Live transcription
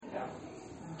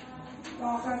تا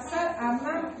آخر سر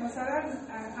عمم مثلا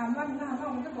عمم نه همه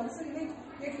آمده بالا سر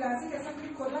یک لحظه که اصلا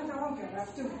کلا تمام کرد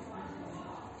رفته بود.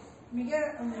 میگه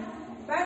بعد